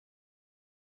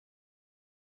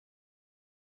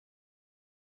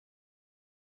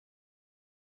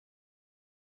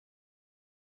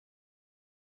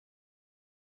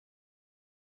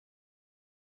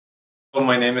Well,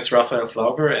 my name is Raphael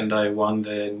Flauger and I won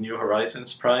the New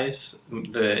Horizons Prize.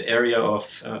 The area of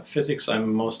physics I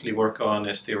mostly work on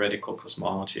is theoretical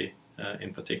cosmology,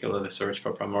 in particular the search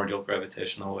for primordial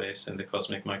gravitational waves in the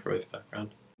cosmic microwave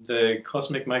background. The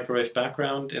cosmic microwave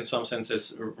background in some sense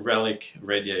is relic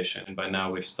radiation, and by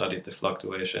now we've studied the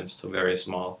fluctuations to very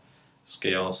small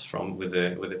scales with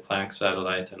the Planck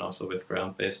satellite and also with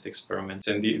ground-based experiments.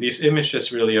 And these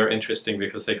images really are interesting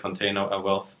because they contain a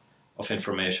wealth of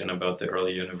information about the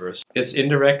early universe. It's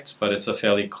indirect, but it's a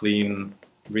fairly clean,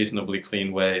 reasonably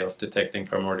clean way of detecting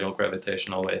primordial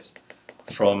gravitational waves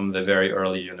from the very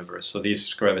early universe. So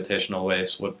these gravitational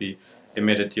waves would be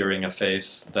emitted during a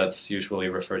phase that's usually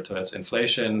referred to as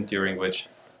inflation, during which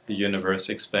the universe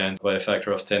expands by a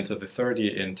factor of 10 to the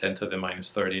 30 in 10 to the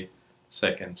minus 30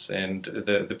 seconds. And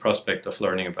the prospect of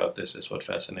learning about this is what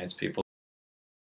fascinates people.